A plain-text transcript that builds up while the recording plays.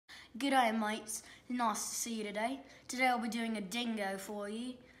G'day mates, nice to see you today. Today I'll be doing a dingo for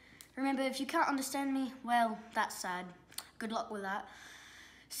you. Remember, if you can't understand me, well, that's sad. Good luck with that.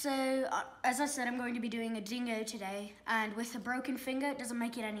 So, as I said, I'm going to be doing a dingo today, and with a broken finger, it doesn't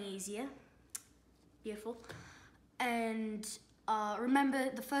make it any easier. Beautiful. And remember,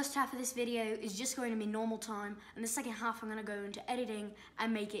 the first half of this video is just going to be normal time, and the second half I'm going to go into editing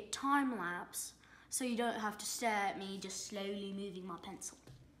and make it time-lapse, so you don't have to stare at me just slowly moving my pencil.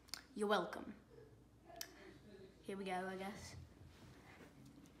 You're welcome. Here we go, I guess.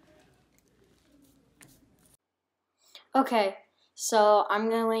 Okay, so I'm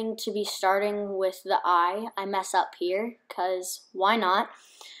going to be starting with the eye. I mess up here, because why not?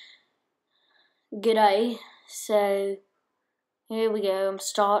 G'day. So, here we go. I'm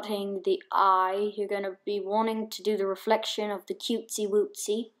starting the eye. You're going to be wanting to do the reflection of the cutesy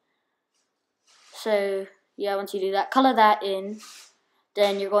wootsy. So, yeah, once you do that, color that in.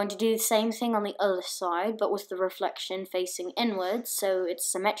 Then you're going to do the same thing on the other side, but with the reflection facing inwards, so it's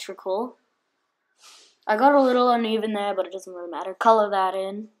symmetrical. I got a little uneven there, but it doesn't really matter. Color that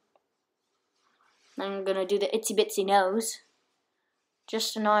in. I'm going to do the itsy bitsy nose.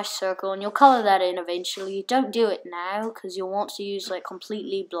 Just a nice circle, and you'll color that in eventually. Don't do it now, because you'll want to use like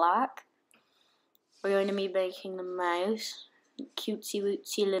completely black. We're going to be making the mouth. Cutesy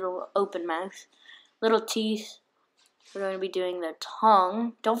wootsy little open mouth. Little teeth. We're going to be doing the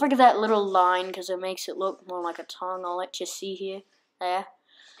tongue. Don't forget that little line because it makes it look more like a tongue. I'll let you see here. There.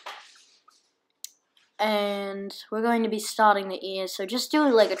 And we're going to be starting the ears. So just do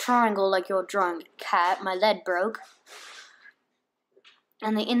it like a triangle like you're drawing a cat. My lead broke.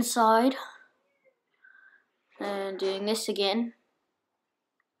 And the inside. And doing this again.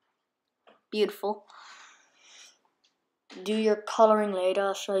 Beautiful. Do your coloring later,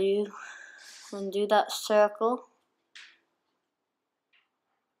 I'll show you. And do that circle.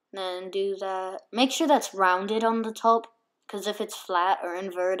 Then do that. Make sure that's rounded on the top, because if it's flat or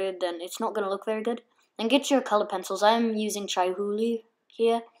inverted, then it's not going to look very good. And get your color pencils. I'm using Chihuli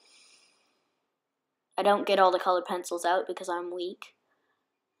here. I don't get all the color pencils out because I'm weak.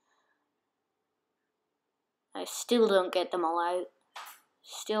 I still don't get them all out.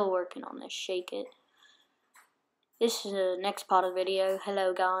 Still working on this. Shake it. This is the next part of the video.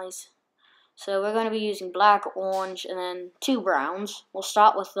 Hello guys. So we're going to be using black, orange, and then 2 browns. We'll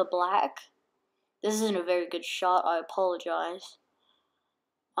start with the black. This isn't a very good shot, I apologize.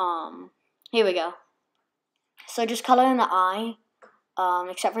 Here we go. So just color in the eye,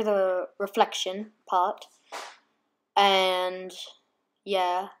 except for the reflection part. And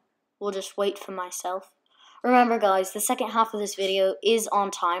yeah, we'll just wait for myself. Remember guys, the second half of this video is on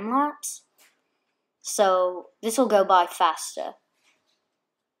time-lapse. So this will go by faster.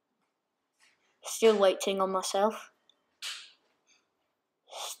 Still waiting on myself.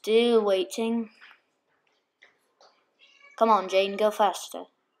 Still waiting. Come on, Jane, go faster.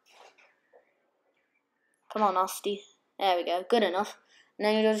 Come on, Osty. There we go, good enough. And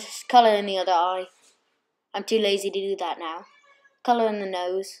then you'll just colour in the other eye. I'm too lazy to do that now. Colour in the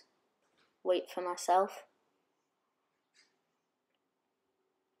nose. Wait for myself.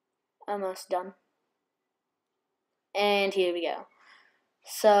 Almost done. And here we go.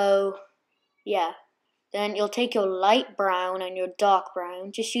 So, yeah. Then you'll take your light brown and your dark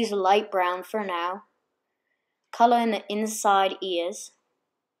brown. Just use a light brown for now. Color in the inside ears.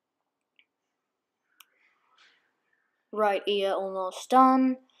 Right ear almost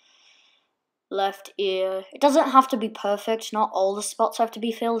done. Left ear. It doesn't have to be perfect. Not all the spots have to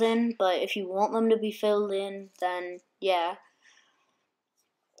be filled in. But if you want them to be filled in, then yeah.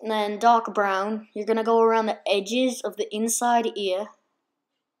 And then dark brown. You're going to go around the edges of the inside ear.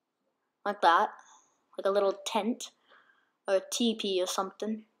 Like that. Like a little tent. Or a teepee or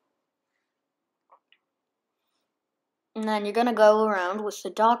something. And then you're going to go around with the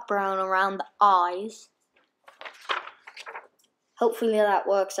dark brown around the eyes. Hopefully that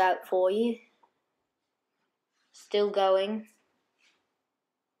works out for you. Still going.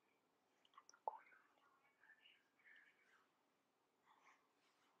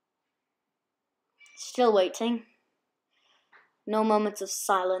 Still waiting. No moments of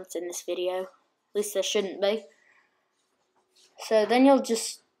silence in this video. At least there shouldn't be. So then you'll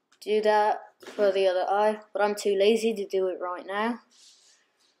just do that for the other eye. But I'm too lazy to do it right now.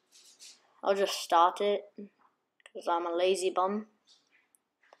 I'll just start it. Because I'm a lazy bum.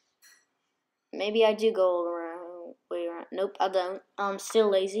 Maybe I do go all around. Way around. Nope, I don't. I'm still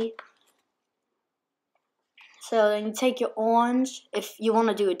lazy. So then you take your orange, if you want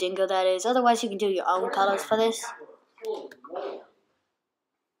to do a dingo that is. Otherwise you can do your own colors for this.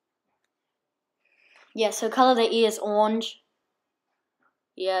 Yeah, so color the ears orange.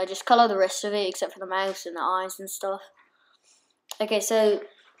 yeah, just color the rest of it except for the mouth and the eyes and stuff. Okay, so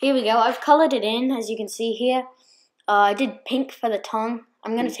here we go. I've colored it in, as you can see here. I did pink for the tongue.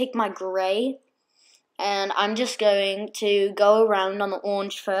 I'm going to take my gray, and I'm just going to go around on the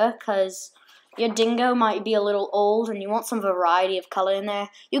orange fur, because your dingo might be a little old, and you want some variety of color in there.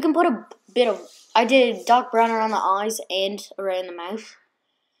 You can put a bit of... I did dark brown around the eyes and around the mouth.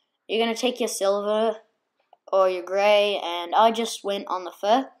 You're going to take your silver or your gray, and I just went on the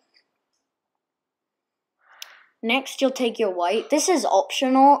fur. Next, you'll take your white. This is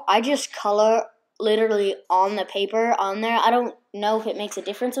optional. I just color literally on the paper on there. I don't know if it makes a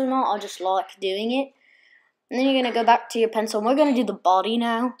difference or not. I'll just like doing it. And then you're going to go back to your pencil. And we're going to do the body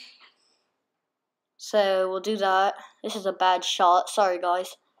now. So we'll do that. This is a bad shot. Sorry,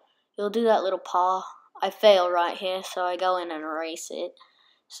 guys. You'll do that little paw. I fail right here, so I go in and erase it.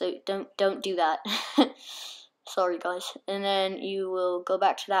 So don't do that. Sorry, guys. And then you will go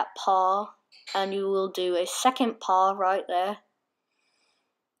back to that paw. And you will do a second paw right there.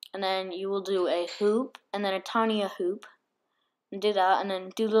 And then you will do a hoop, and then a tinier hoop. And do that, and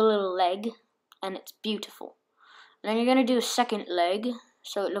then do the little leg, and it's beautiful. And then you're going to do a second leg,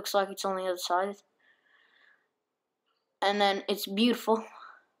 so it looks like it's on the other side. And then it's beautiful.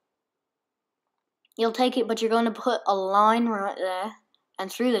 You'll take it, but you're going to put a line right there,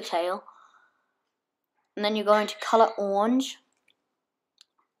 and through the tail. And then you're going to color orange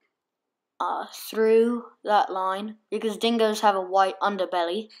through that line, because dingoes have a white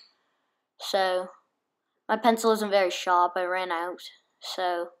underbelly. So my pencil isn't very sharp, I ran out,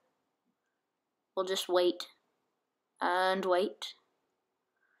 so we'll just wait and wait.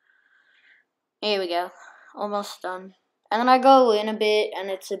 Here we go, almost done. And then I go in a bit, and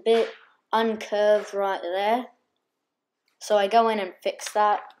it's a bit uncurved right there, so I go in and fix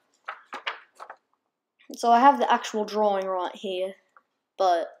that. So I have the actual drawing right here,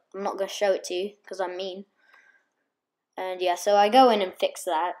 but I'm not going to show it to you because I'm mean. And yeah, so I go in and fix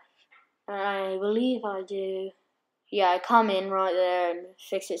that. And I believe I do. Yeah, I come in right there and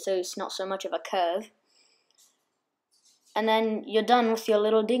fix it so it's not so much of a curve. And then you're done with your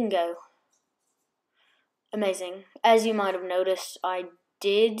little dingo. Amazing. As you might have noticed, I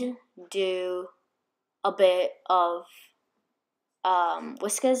did do a bit of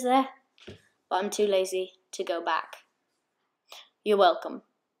whiskers there, but I'm too lazy to go back. You're welcome.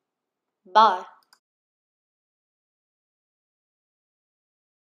 Bye.